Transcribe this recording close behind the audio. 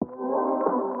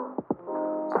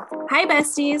Hi,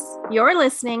 besties. You're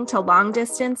listening to Long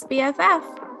Distance BFF.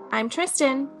 I'm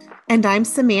Tristan. And I'm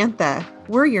Samantha.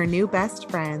 We're your new best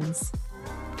friends.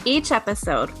 Each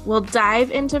episode, we'll dive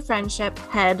into friendship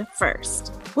head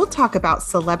first. We'll talk about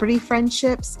celebrity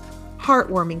friendships,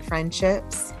 heartwarming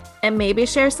friendships, and maybe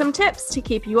share some tips to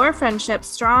keep your friendship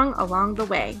strong along the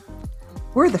way.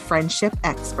 We're the friendship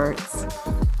experts.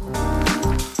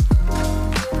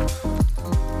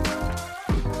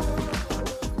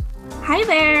 Hi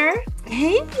there.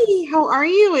 Hey, how are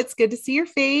you? It's good to see your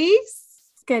face.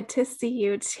 Good to see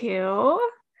you too.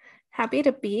 Happy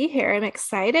to be here. I'm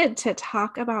excited to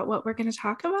talk about what we're going to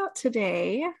talk about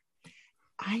today.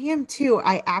 I am too.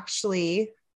 I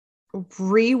actually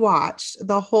rewatched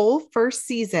the whole first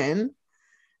season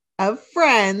of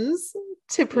Friends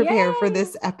to prepare for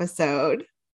this episode.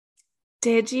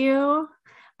 Did you?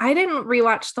 I didn't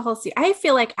rewatch the whole season. I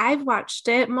feel like I've watched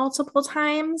it multiple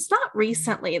times, not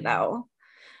recently though,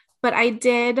 but I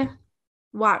did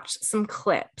watch some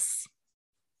clips.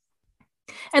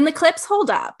 And the clips hold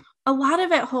up. A lot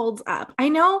of it holds up. I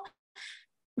know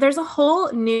there's a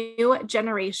whole new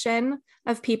generation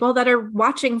of people that are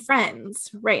watching Friends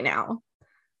right now.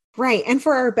 Right. And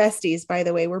for our besties, by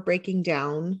the way, we're breaking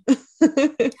down.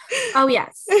 Oh,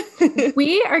 yes.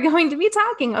 We are going to be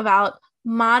talking about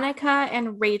Monica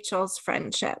and Rachel's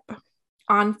friendship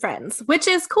on Friends, which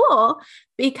is cool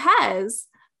because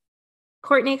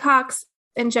Courtney Cox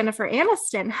and Jennifer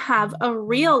Aniston have a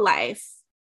real life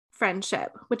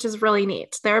friendship, which is really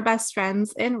neat. They're best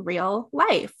friends in real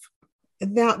life.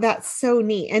 Now that's so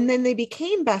neat. And then they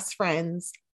became best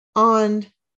friends on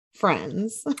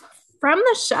Friends. From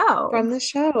the show. From the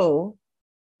show.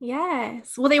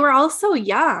 Yes. Well, they were all so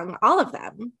young. All of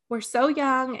them were so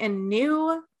young and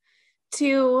new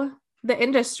to the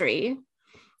industry.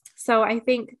 So I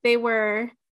think it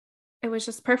was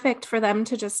just perfect for them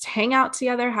to just hang out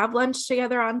together, have lunch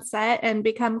together on set, and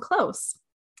become close.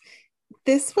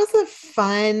 This was a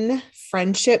fun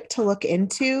friendship to look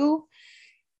into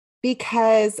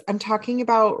because I'm talking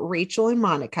about Rachel and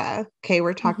Monica. Okay,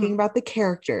 we're talking about the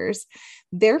characters.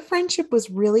 Their friendship was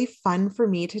really fun for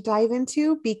me to dive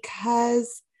into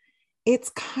because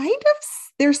it's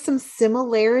there's some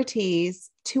similarities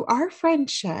to our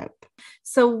friendship.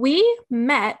 So we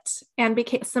met and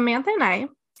Samantha and I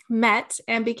met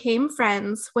and became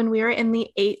friends when we were in the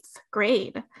 8th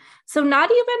grade. So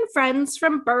not even friends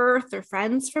from birth or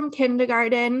friends from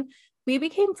kindergarten. We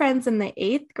became friends in the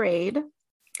 8th grade.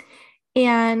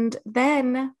 And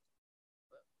then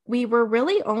we were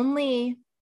really only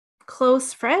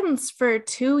close friends for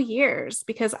 2 years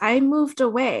because I moved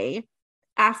away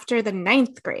after the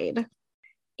 9th grade.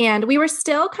 And we were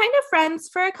still kind of friends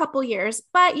for a couple years,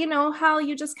 but you know how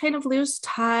you just kind of lose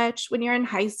touch when you're in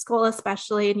high school,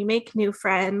 especially, and you make new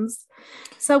friends.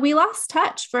 So we lost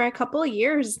touch for a couple of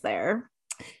years there.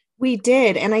 We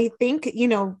did. And I think,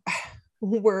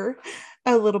 we're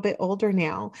a little bit older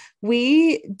now.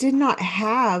 We did not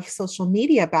have social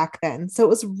media back then. So it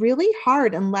was really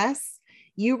hard unless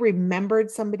you remembered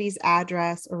somebody's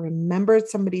address or remembered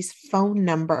somebody's phone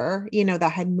number,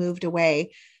 that had moved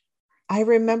away. I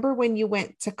remember when you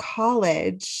went to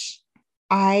college,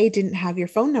 I didn't have your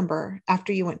phone number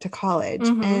after you went to college,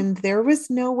 and there was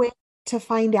no way to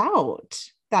find out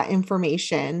that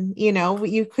information.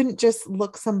 You couldn't just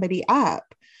look somebody up.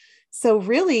 So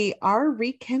really, our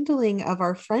rekindling of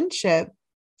our friendship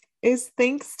is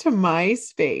thanks to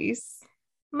MySpace.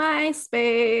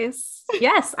 MySpace.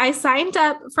 Yes, I signed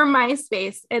up for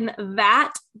MySpace, and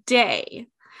that day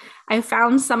I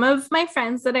found some of my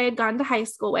friends that I had gone to high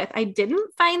school with. I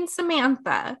didn't find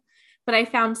Samantha, but I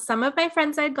found some of my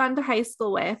friends I had gone to high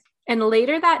school with. And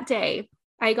later that day,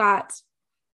 I got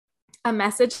a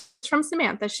message from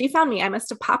Samantha. She found me. I must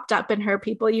have popped up in her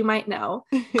people you might know.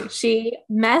 She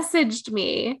messaged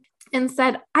me and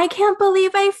said, "I can't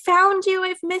believe I found you.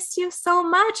 I've missed you so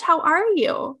much. How are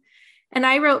you?" And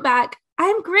I wrote back,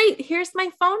 "I'm great. Here's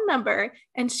my phone number."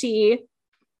 And she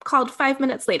called 5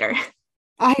 minutes later.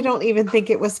 I don't even think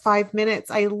it was 5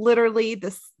 minutes. I literally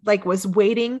was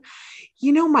waiting.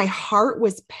 My heart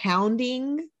was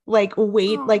pounding, like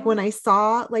when I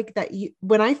saw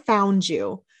when I found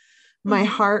you, my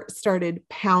heart started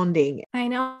pounding. I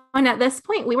know. And at this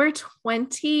point we were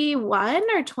 21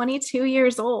 or 22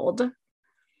 years old.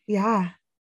 Yeah.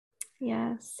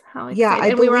 Yes. How exciting. Yeah.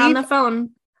 And we were on the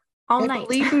phone all night. I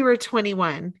believe we were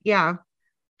 21. Yeah.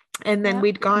 And then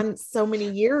we'd gone so many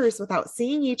years without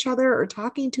seeing each other or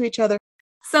talking to each other.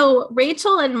 So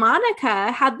Rachel and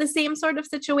Monica had the same sort of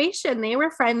situation. They were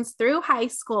friends through high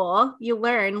school. You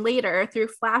learn later through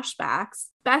flashbacks,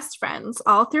 best friends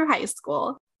all through high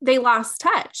school. they lost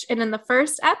touch. And in the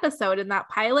first episode, in that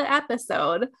pilot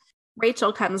episode,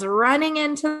 Rachel comes running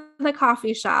into the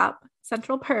coffee shop,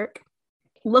 Central Perk,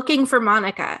 looking for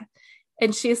Monica.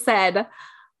 And she said,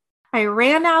 I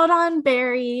ran out on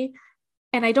Barry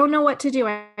and I don't know what to do.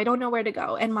 I don't know where to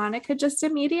go. And Monica just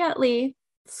immediately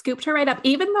scooped her right up,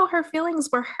 even though her feelings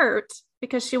were hurt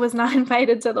because she was not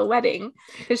invited to the wedding.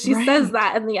 Because she says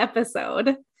that in the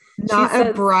episode. Not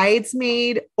a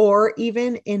bridesmaid or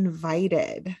even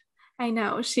invited. I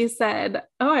know. She said,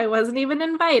 oh, I wasn't even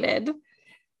invited.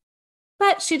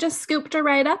 But she just scooped her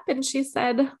right up and she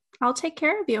said, I'll take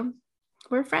care of you.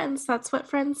 We're friends. That's what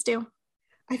friends do.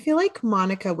 I feel like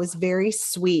Monica was very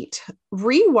sweet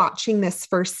rewatching this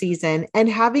first season and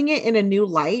having it in a new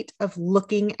light of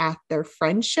looking at their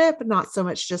friendship, not so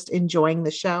much just enjoying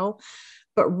the show,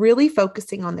 but really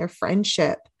focusing on their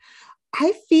friendship.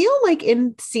 I feel like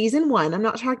in season 1, I'm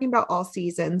not talking about all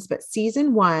seasons, but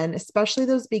season 1, especially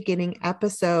those beginning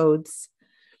episodes,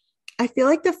 I feel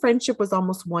like the friendship was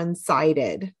almost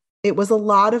one-sided. It was a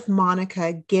lot of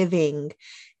Monica giving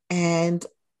and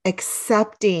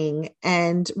accepting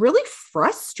and really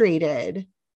frustrated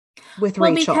with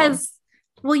Rachel.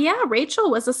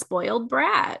 Rachel was a spoiled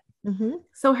brat. Mm-hmm.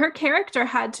 So her character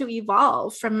had to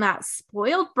evolve from that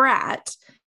spoiled brat,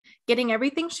 getting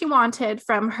everything she wanted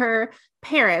from her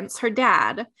parents, her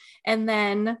dad, and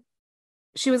then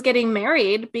she was getting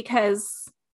married because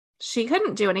she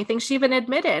couldn't do anything. She even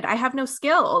admitted, I have no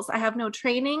skills. I have no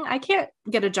training. I can't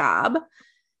get a job.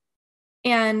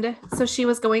 And so she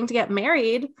was going to get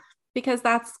married because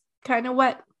that's kind of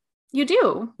what you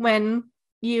do when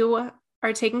you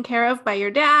are taken care of by your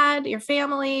dad, your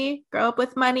family, grow up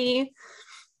with money.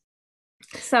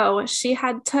 So she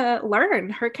had to learn.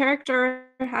 Her character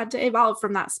had to evolve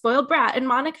from that spoiled brat. And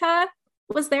Monica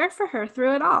was there for her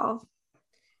through it all.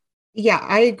 Yeah,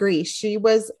 I agree. She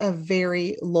was a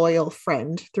very loyal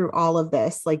friend through all of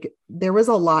this. Like there was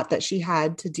a lot that she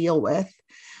had to deal with.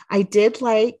 I did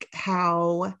like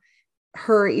how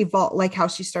how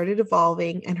she started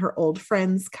evolving and her old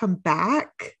friends come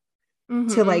back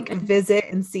to like visit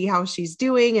and see how she's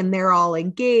doing. And they're all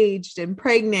engaged and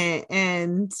pregnant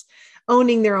and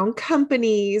owning their own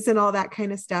companies and all that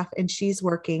kind of stuff. And she's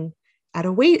working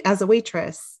as a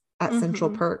waitress at Central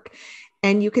Perk.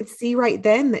 And you could see right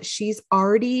then that she's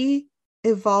already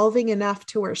evolving enough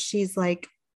to where she's like,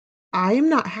 I am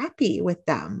not happy with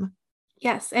them.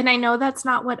 Yes. And I know that's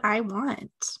not what I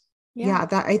want. Yeah,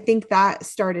 that I think that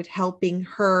started helping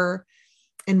her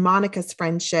and Monica's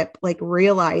friendship, like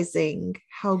realizing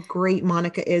how great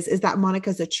Monica is that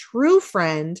Monica's a true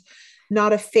friend,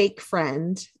 not a fake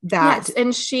friend. Yes,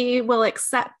 and she will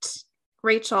accept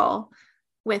Rachel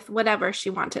with whatever she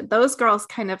wanted. Those girls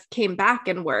kind of came back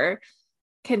and were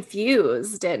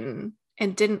confused and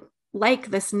didn't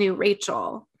like this new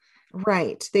Rachel.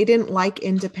 Right. They didn't like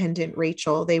independent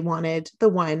Rachel. They wanted the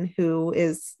one who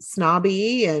is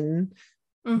snobby and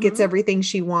gets everything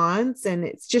she wants. And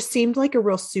it just seemed like a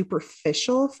real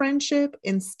superficial friendship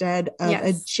instead of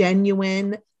a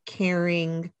genuine,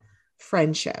 caring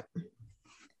friendship.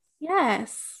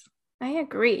 Yes, I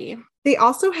agree. They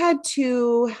also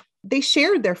they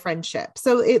shared their friendship.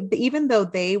 So even though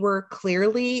they were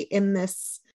clearly in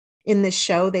this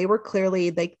show, they were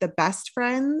clearly like the best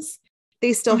friends.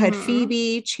 They still had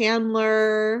Phoebe,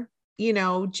 Chandler,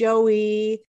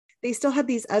 Joey. They still had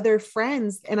these other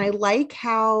friends. And I like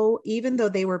how, even though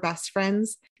they were best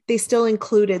friends, they still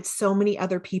included so many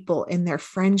other people in their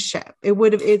friendship. It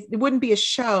wouldn't be a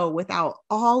show without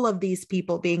all of these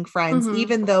people being friends,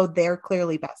 even though they're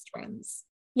clearly best friends.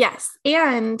 Yes.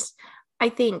 And I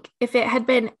think if it had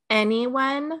been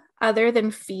anyone other than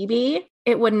Phoebe,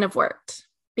 it wouldn't have worked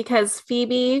because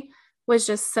Phoebe was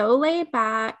just so laid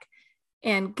back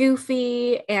and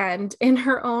goofy and in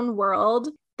her own world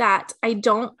that I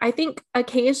think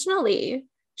occasionally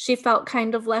she felt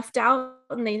kind of left out.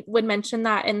 And they would mention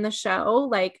that in the show.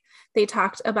 Like they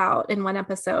talked about in one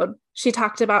episode, she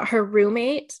talked about her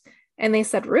roommate and they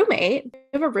said, roommate? You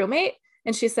have a roommate?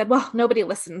 And she said, well, nobody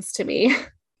listens to me.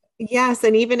 Yes.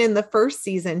 And even in the first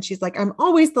season, she's like, I'm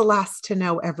always the last to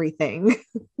know everything.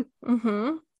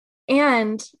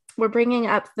 And we're bringing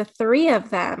up the three of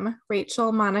them,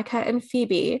 Rachel, Monica, and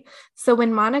Phoebe. So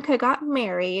when Monica got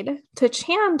married to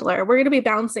Chandler, we're going to be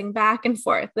bouncing back and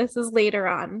forth. This is later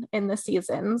on in the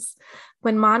seasons.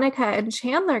 When Monica and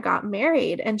Chandler got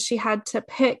married and she had to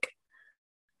pick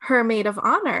her maid of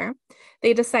honor,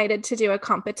 they decided to do a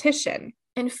competition.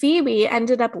 And Phoebe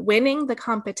ended up winning the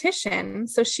competition.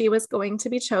 So she was going to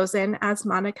be chosen as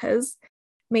Monica's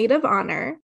maid of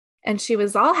honor. And she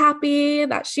was all happy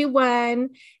that she won.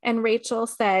 And Rachel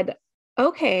said,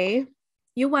 okay,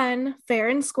 You won fair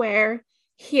and square.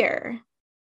 Here,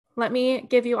 let me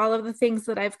give you all of the things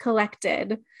that I've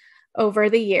collected over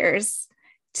the years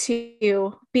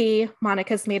to be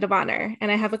Monica's Maid of Honor.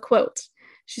 And I have a quote.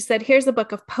 She said, here's a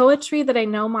book of poetry that I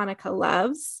know Monica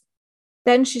loves.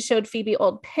 Then she showed Phoebe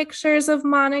old pictures of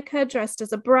Monica dressed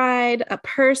as a bride, a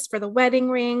purse for the wedding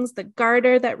rings, the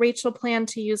garter that Rachel planned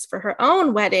to use for her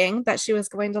own wedding that she was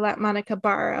going to let Monica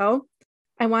borrow.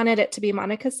 I wanted it to be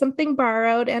Monica's something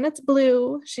borrowed, and it's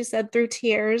blue, she said through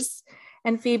tears.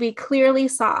 And Phoebe clearly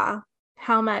saw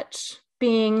how much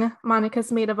being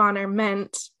Monica's Maid of Honor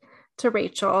meant to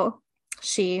Rachel.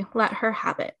 She let her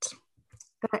have it.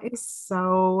 That is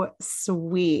so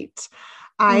sweet.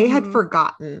 I had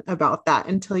forgotten about that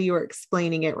until you were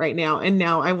explaining it right now. And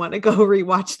now I want to go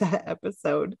rewatch that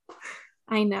episode.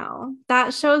 I know.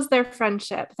 That shows their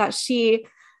friendship, that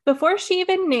before she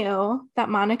even knew that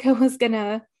Monica was going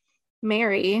to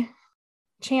marry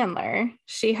Chandler,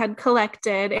 she had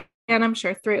collected, and I'm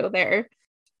sure through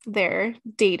their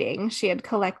dating, she had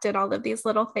collected all of these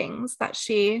little things that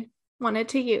she wanted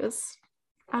to use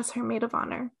as her maid of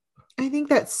honor. I think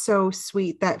that's so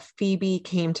sweet that Phoebe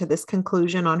came to this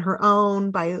conclusion on her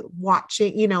own by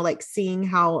watching, like seeing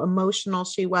how emotional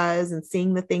she was and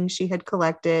seeing the things she had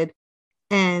collected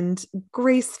and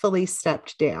gracefully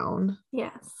stepped down.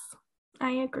 Yes,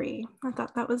 I agree. I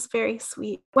thought that was very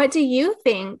sweet. What do you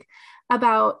think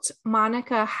about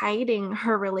Monica hiding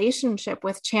her relationship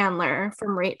with Chandler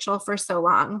from Rachel for so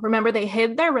long? Remember, they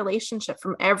hid their relationship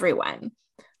from everyone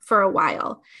for a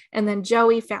while, and then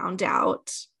Joey found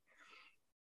out.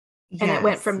 And it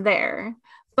went from there.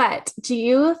 But do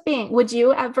you think, would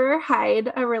you ever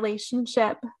hide a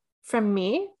relationship from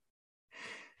me?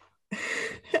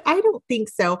 I don't think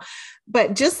so.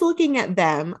 But just looking at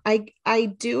them, I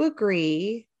do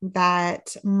agree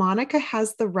that Monica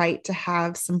has the right to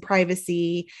have some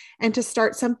privacy and to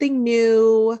start something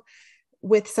new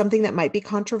with something that might be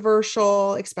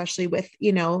controversial, especially with,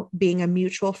 being a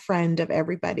mutual friend of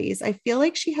everybody's. I feel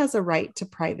like she has a right to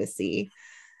privacy.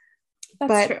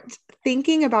 That's true.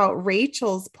 Thinking about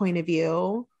Rachel's point of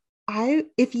view,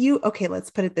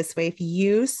 let's put it this way. If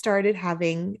you started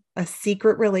having a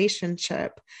secret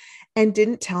relationship and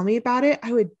didn't tell me about it,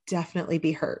 I would definitely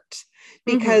be hurt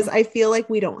because I feel like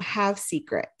we don't have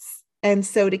secrets. And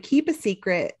so to keep a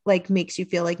secret, makes you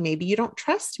feel like maybe you don't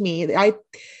trust me.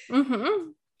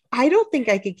 I don't think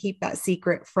I could keep that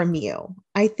secret from you.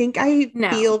 I think I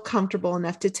feel comfortable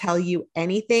enough to tell you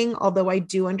anything, although I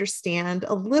do understand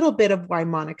a little bit of why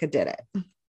Monica did it.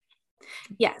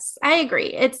 Yes, I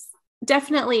agree. It's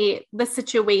definitely, the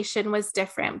situation was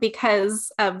different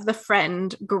because of the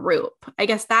friend group. I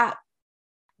guess that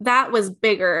was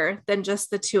bigger than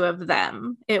just the two of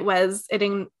them. It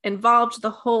involved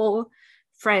the whole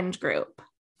friend group.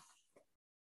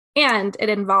 And it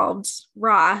involved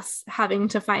Ross having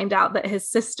to find out that his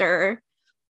sister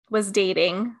was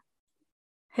dating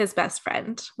his best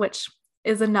friend, which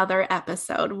is another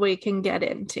episode we can get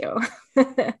into.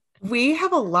 We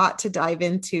have a lot to dive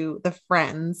into the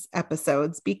Friends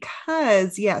episodes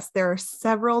because, yes, there are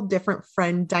several different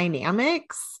friend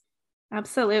dynamics.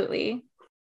 Absolutely.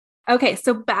 Okay,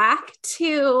 so back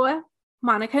to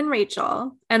Monica and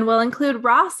Rachel, and we'll include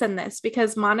Ross in this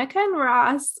because Monica and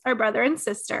Ross are brother and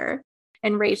sister,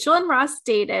 and Rachel and Ross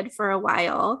dated for a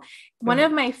while. One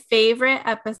of my favorite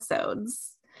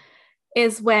episodes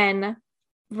is when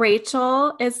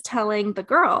Rachel is telling the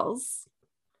girls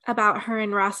about her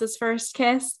and Ross's first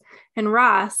kiss, and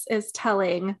Ross is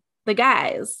telling the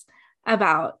guys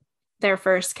about their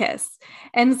first kiss.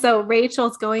 And so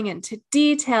Rachel's going into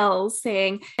details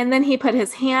saying, and then he put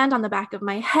his hand on the back of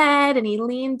my head and he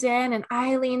leaned in and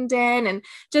I leaned in, and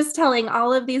just telling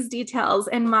all of these details.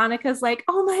 And Monica's like,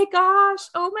 oh my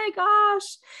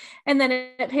gosh. And then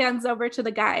it pans over to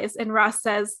the guys and Ross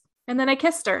says, and then I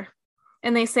kissed her.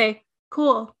 And they say,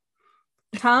 cool.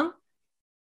 Tongue?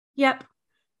 Yep.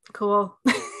 Cool.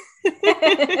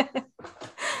 I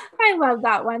love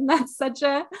that one. That's such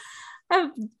a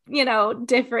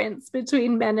difference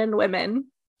between men and women.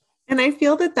 And I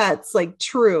feel that that's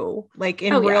true,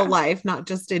 in real life, not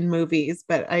just in movies,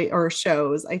 or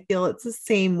shows. I feel it's the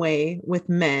same way with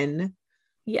men.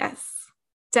 Yes,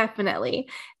 definitely.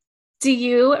 Do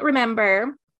you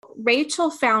remember Rachel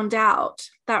found out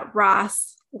that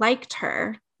Ross liked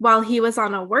her while he was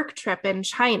on a work trip in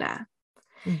China?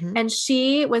 And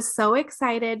she was so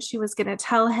excited. She was going to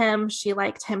tell him she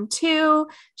liked him too.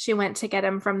 She went to get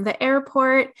him from the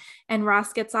airport, and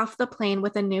Ross gets off the plane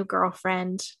with a new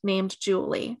girlfriend named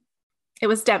Julie. It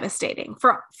was devastating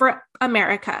for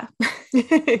America.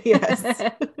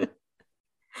 Yes.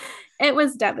 It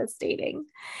was devastating.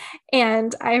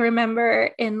 And I remember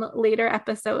in later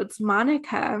episodes,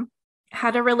 Monica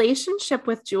had a relationship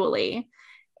with Julie.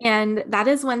 And that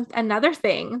is another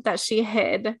thing that she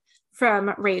hid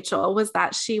from Rachel, was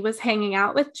that she was hanging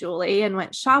out with Julie and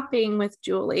went shopping with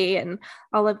Julie and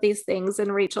all of these things.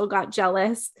 And Rachel got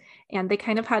jealous and they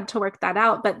kind of had to work that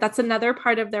out. But that's another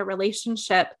part of their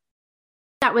relationship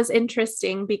that was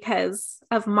interesting because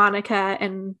of Monica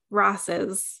and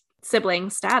Ross's sibling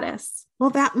status.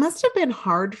 Well, that must have been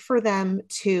hard for them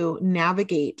to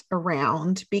navigate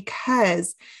around,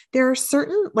 because there are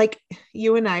certain, like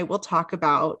you and I will talk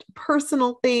about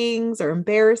personal things or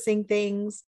embarrassing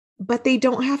things, but they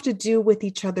don't have to do with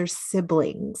each other's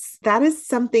siblings. That is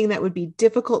something that would be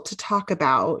difficult to talk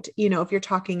about, if you're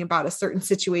talking about a certain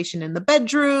situation in the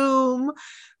bedroom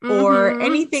or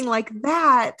anything like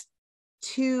that.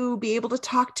 To be able to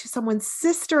talk to someone's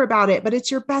sister about it, but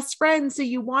it's your best friend. So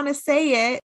you want to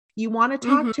say it, you want to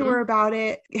talk to her about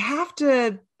it. You have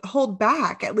to hold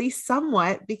back at least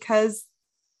somewhat because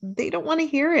they don't want to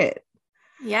hear it.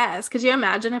 Yes. Could you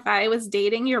imagine if I was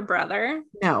dating your brother?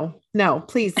 No,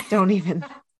 please don't even.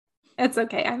 It's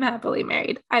okay. I'm happily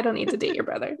married. I don't need to date your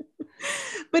brother.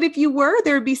 But if you were,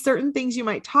 there'd be certain things you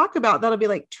might talk about that'll be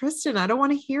like, Tristan, I don't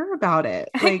want to hear about it.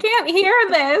 I can't hear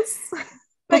this.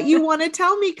 But you want to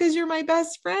tell me because you're my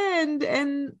best friend.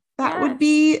 And that would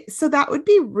be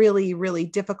really, really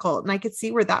difficult. And I could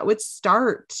see where that would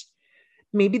start.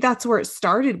 Maybe that's where it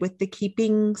started, with the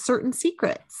keeping certain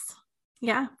secrets.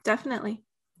 Yeah, definitely.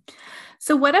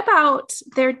 So what about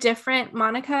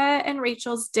Monica and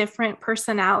Rachel's different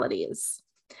personalities?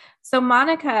 So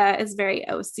Monica is very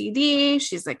OCD.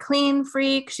 She's a clean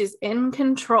freak. She's in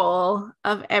control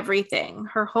of everything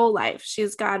her whole life.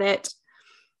 She's got it.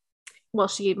 Well,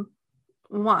 she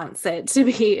wants it to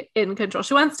be in control.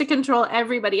 She wants to control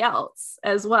everybody else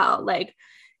as well. Like,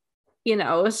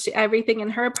 everything in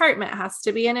her apartment has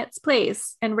to be in its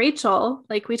place. And Rachel,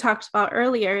 like we talked about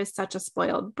earlier, is such a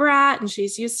spoiled brat, and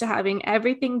she's used to having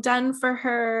everything done for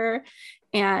her.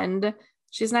 And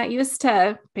she's not used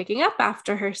to picking up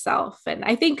after herself. And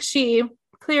I think she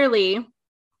clearly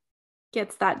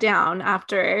gets that down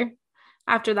after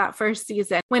that first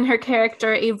season, when her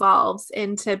character evolves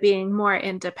into being more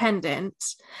independent.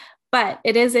 But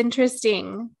it is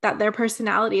interesting that their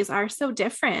personalities are so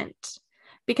different,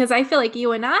 because I feel like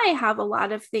you and I have a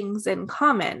lot of things in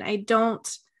common. I don't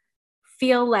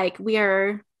feel like we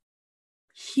are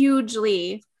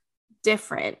hugely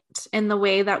different in the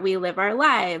way that we live our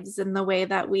lives, in the way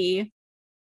that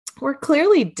we're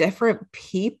clearly different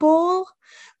people.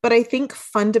 But I think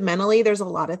fundamentally, there's a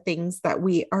lot of things that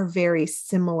we are very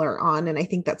similar on. And I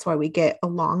think that's why we get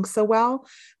along so well,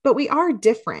 but we are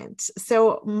different.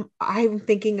 So I'm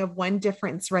thinking of one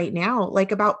difference right now,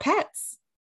 like about pets.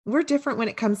 We're different when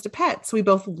it comes to pets. We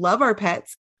both love our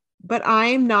pets, but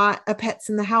I'm not a pets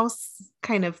in the house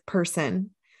kind of person.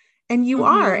 And you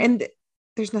are, and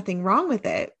there's nothing wrong with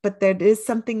it, but there is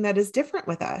something that is different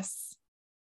with us.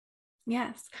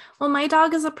 Yes. Well, my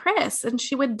dog is a Priss, and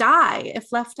she would die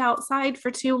if left outside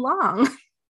for too long.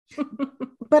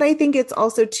 But I think it's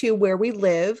also too where we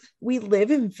live. We live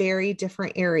in very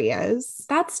different areas.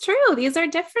 That's true. These are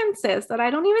differences that I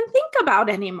don't even think about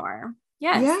anymore.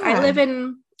 Yes. Yeah. I live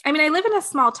in a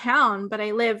small town, but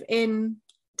I live in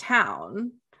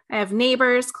town. I have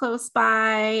neighbors close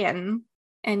by,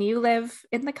 and you live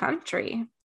in the country.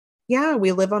 Yeah.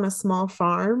 We live on a small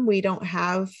farm. We don't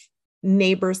have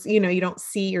neighbors, you don't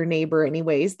see your neighbor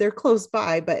anyways. They're close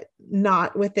by, but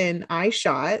not within eye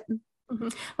shot.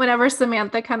 Whenever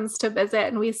Samantha comes to visit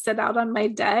and we sit out on my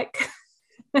deck,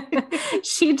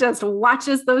 she just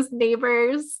watches those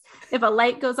neighbors. If a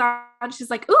light goes on, she's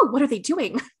like, "Ooh, what are they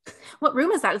doing? What room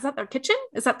is that? Is that their kitchen?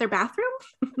 Is that their bathroom?"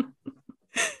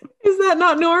 Is that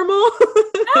not normal?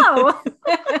 No.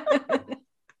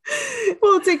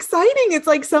 Well, it's exciting. It's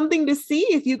like something to see.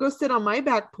 If you go sit on my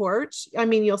back porch,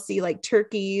 you'll see like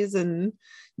turkeys and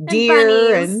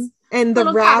deer and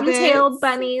the rabbits. Cotton-tailed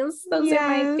bunnies. Those are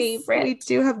my favorite. We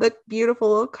do have the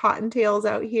beautiful little cottontails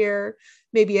out here.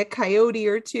 Maybe a coyote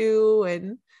or two,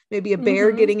 and maybe a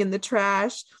bear getting in the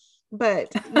trash.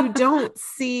 But you don't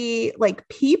see like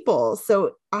people.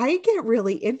 So I get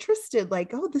really interested,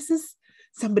 like, oh, this is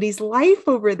somebody's life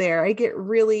over there. I get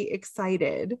really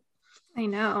excited. I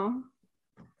know.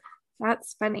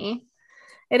 That's funny.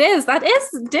 It is. That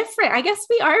is different. I guess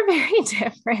we are very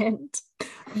different.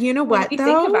 You know what, though?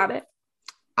 Think about it.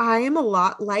 I am a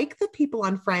lot like the people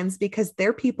on Friends, because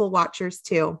they're people watchers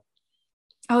too.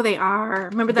 Oh, they are.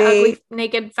 Remember the ugly,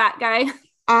 naked, fat guy?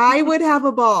 I would have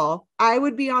a ball. I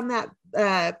would be on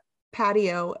that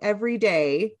patio every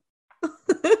day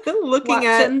Looking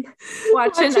at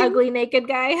watching ugly naked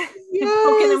guy and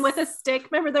poking him with a yes. stick.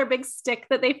 Remember their big stick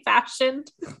that they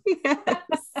fashioned? Yes.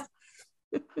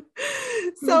 They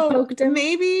So poked him.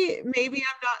 maybe I'm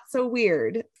not so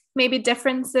weird. Maybe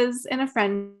differences in a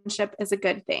friendship is a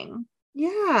good thing.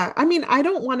 Yeah. I mean, I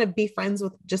don't want to be friends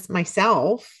with just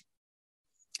myself.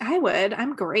 I would.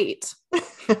 I'm great.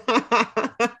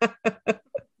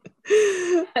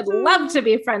 I'd love to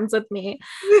be friends with me.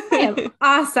 I am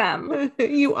awesome.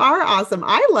 You are awesome.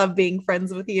 I love being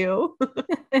friends with you.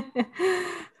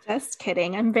 Just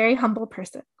kidding. I'm a very humble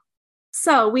person.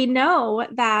 So we know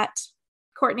that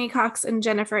Courtney Cox and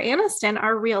Jennifer Aniston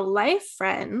are real life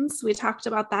friends. We talked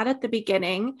about that at the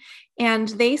beginning, and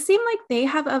they seem like they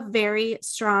have a very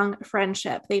strong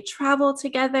friendship. They travel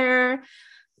together.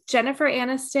 Jennifer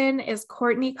Aniston is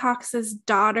Courtney Cox's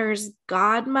daughter's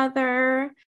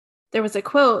godmother. There was a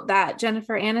quote that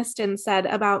Jennifer Aniston said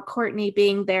about Courtney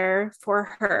being there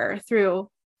for her through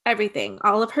everything,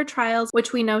 all of her trials,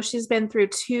 which we know she's been through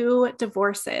 2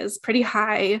 divorces, pretty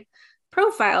high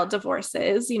profile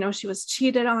divorces. You know, she was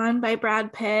cheated on by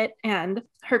Brad Pitt, and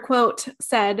her quote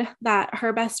said that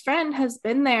her best friend has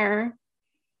been there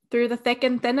through the thick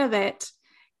and thin of it.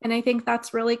 And I think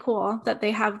that's really cool that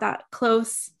they have that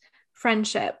close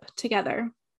friendship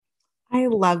together. I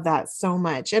love that so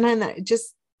much. And I'm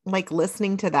just like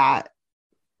listening to that,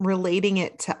 relating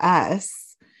it to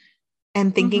us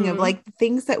and thinking of like the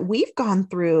things that we've gone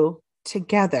through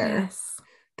together. Yes.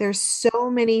 There's so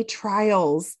many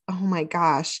trials, oh my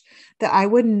gosh, that I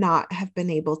would not have been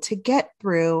able to get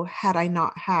through had I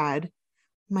not had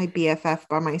my BFF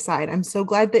by my side. I'm so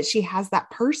glad that she has that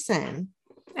person.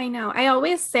 I know. I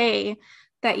always say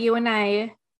that you and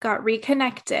I got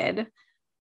reconnected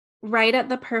right at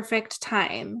the perfect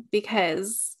time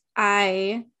because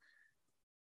I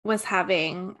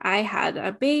had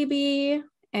a baby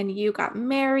and you got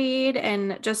married,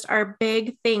 and just our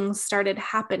big things started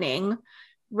happening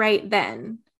right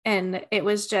then. And it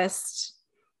was just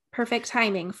perfect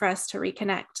timing for us to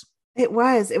reconnect. It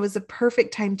was a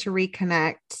perfect time to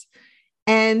reconnect.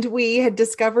 And we had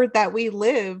discovered that we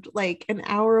lived like an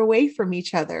hour away from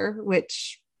each other,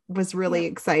 which was really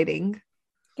exciting.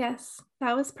 Yes,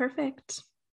 that was perfect.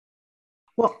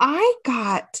 Well, I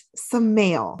got some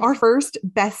mail, our first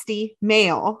bestie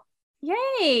mail.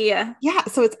 Yay. Yeah.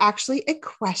 So it's actually a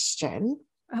question.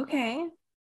 Okay.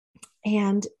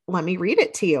 And let me read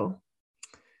it to you.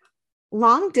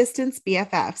 Long distance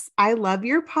BFFs, I love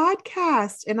your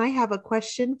podcast and I have a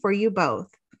question for you both.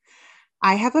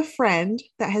 I have a friend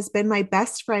that has been my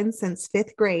best friend since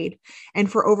 5th grade,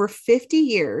 and for over 50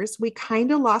 years, we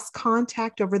kind of lost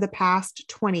contact over the past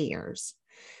 20 years,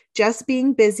 just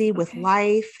being busy with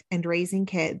life and raising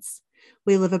kids.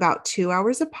 We live about 2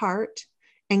 hours apart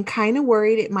and kind of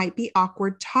worried it might be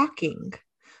awkward talking.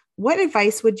 What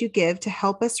advice would you give to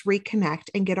help us reconnect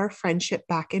and get our friendship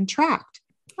back in track?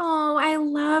 Oh, I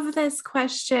love this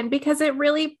question because it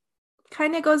really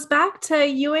kind of goes back to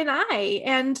you and I.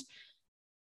 And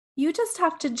you just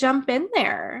have to jump in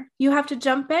there. You have to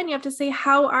jump in. You have to say,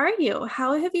 how are you?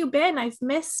 How have you been? I've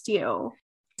missed you.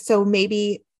 So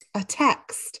maybe a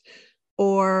text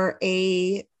or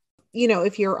if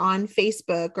you're on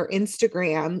Facebook or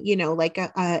Instagram, like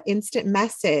a instant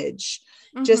message,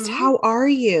 just how are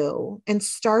you? And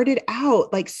start it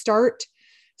out, like start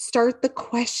the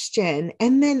question.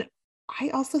 And then I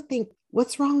also think,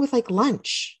 what's wrong with like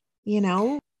lunch,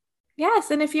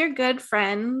 Yes. And if you're good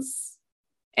friends,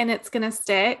 and it's going to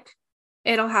stick,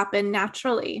 it'll happen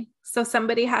naturally. So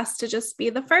somebody has to just be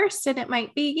the first, and it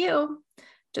might be you.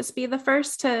 Just be the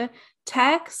first to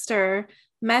text or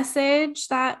message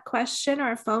that question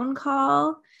or a phone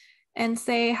call and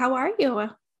say, how are you?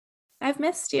 I've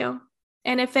missed you.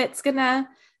 And if it's going to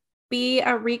be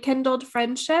a rekindled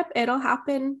friendship, it'll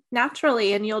happen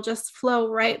naturally, and you'll just flow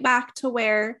right back to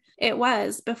where it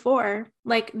was before,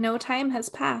 like no time has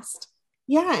passed.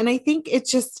 Yeah. And I think it's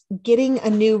just getting a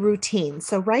new routine.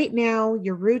 So right now,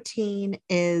 your routine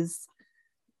is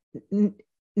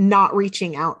not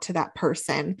reaching out to that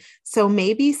person. So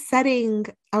maybe setting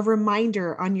a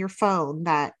reminder on your phone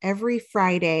that every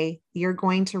Friday you're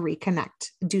going to reconnect,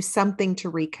 do something to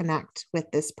reconnect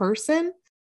with this person.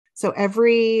 So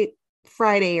every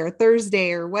Friday or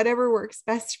Thursday or whatever works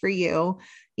best for you,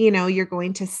 you're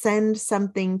going to send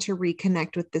something to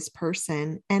reconnect with this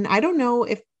person. And I don't know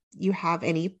if you have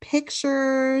any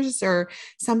pictures or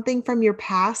something from your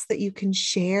past that you can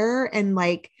share, and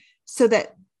like, so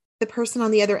that the person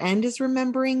on the other end is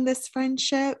remembering this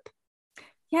friendship.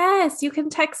 Yes, you can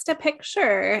text a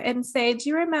picture and say, do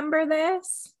you remember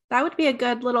this? That would be a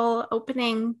good little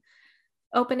opening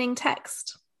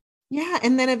text. Yeah.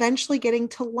 And then eventually getting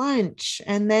to lunch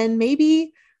and then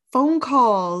maybe phone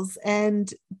calls.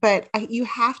 You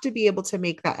have to be able to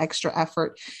make that extra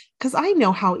effort because I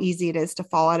know how easy it is to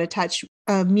fall out of touch.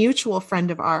 A mutual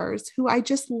friend of ours who I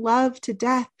just love to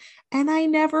death, and I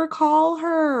never call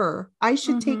her. I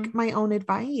should take my own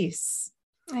advice.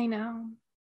 I know.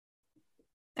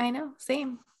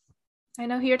 Same. I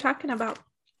know who you're talking about.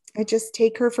 I just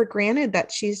take her for granted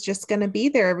that she's just going to be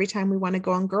there every time we want to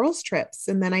go on girls' trips.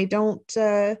 And then I don't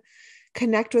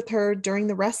connect with her during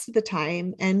the rest of the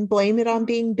time and blame it on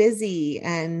being busy.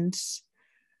 And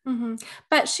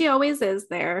But she always is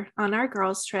there on our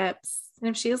girls' trips. And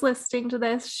if she's listening to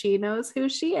this, she knows who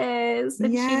she is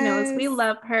and she knows we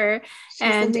love her. She's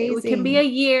and amazing. It can be a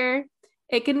year.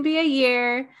 It can be a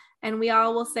year. And we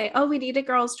all will say, oh, we need a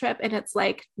girls' trip. And it's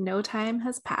like no time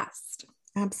has passed.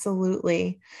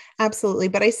 Absolutely. Absolutely.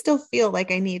 But I still feel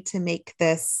like I need to make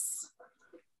this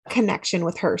connection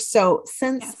with her. So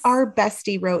since our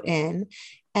bestie wrote in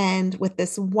and with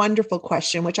this wonderful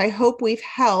question, which I hope we've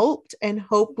helped and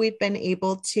hope we've been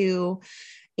able to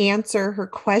answer her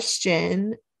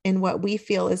question in what we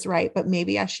feel is right, but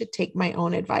maybe I should take my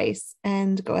own advice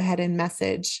and go ahead and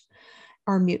message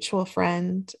our mutual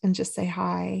friend and just say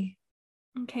hi.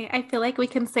 Okay, I feel like we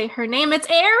can say her name. It's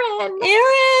Erin.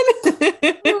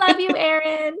 Erin. Love you,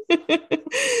 Erin.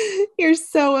 You're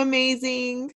so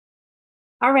amazing.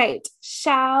 All right,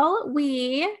 shall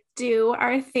we do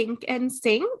our think and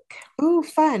sync? Ooh,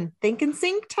 fun. Think and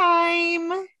sync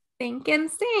time. Think and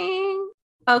sing.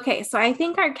 Okay, so I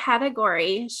think our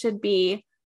category should be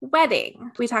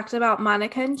wedding. We talked about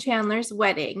Monica and Chandler's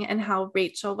wedding and how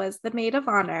Rachel was the maid of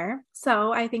honor.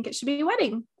 So I think it should be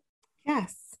wedding.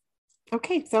 Yes.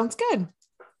 Okay, sounds good.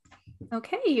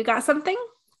 Okay, you got something?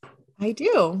 I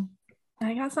do.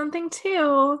 I got something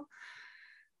too.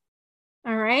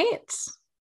 All right.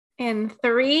 In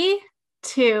 3,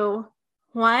 2,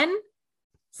 1.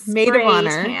 Maid of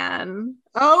honor. Tan.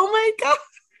 Oh my God.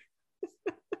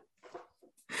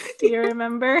 Do you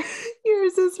remember?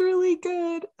 Yours is really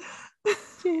good.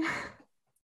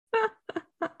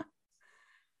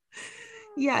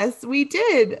 Yes, we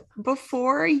did.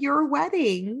 Before your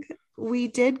wedding, we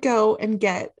did go and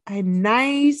get a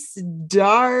nice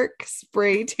dark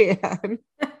spray tan.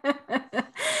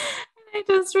 I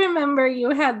just remember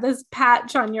you had this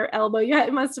patch on your elbow. You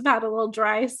must have had a little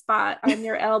dry spot on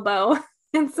your elbow.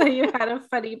 And so you had a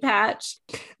funny patch.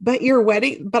 But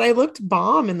I looked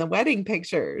bomb in the wedding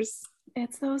pictures.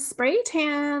 It's those spray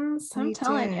tans. I'm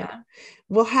telling you.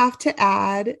 We'll have to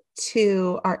add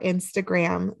to our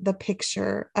Instagram the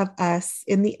picture of us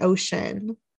in the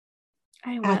ocean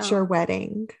at your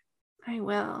wedding. I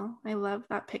will. I love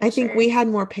that picture. I think we had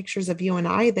more pictures of you and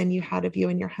I than you had of you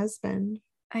and your husband.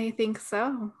 I think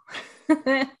so.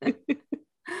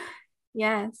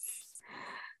 Yes.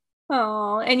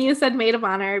 Oh, and you said maid of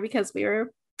honor because we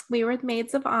were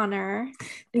maids of honor.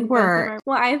 We were.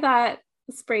 Well, I thought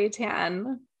spray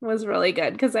tan was really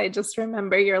good because I just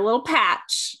remember your little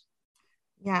patch.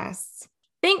 Yes.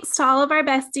 Thanks to all of our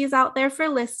besties out there for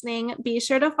listening. Be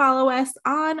sure to follow us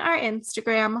on our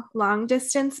Instagram, Long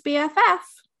Distance BFF.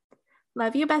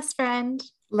 Love you, best friend.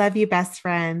 Love you, best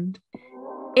friend.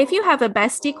 If you have a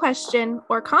bestie question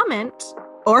or comment,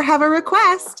 or have a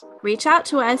request, reach out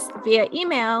to us via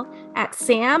email at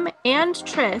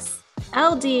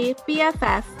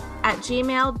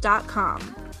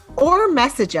samandtrissldbff@gmail.com. Or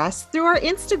message us through our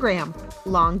Instagram,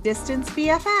 Long Distance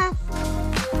BFF.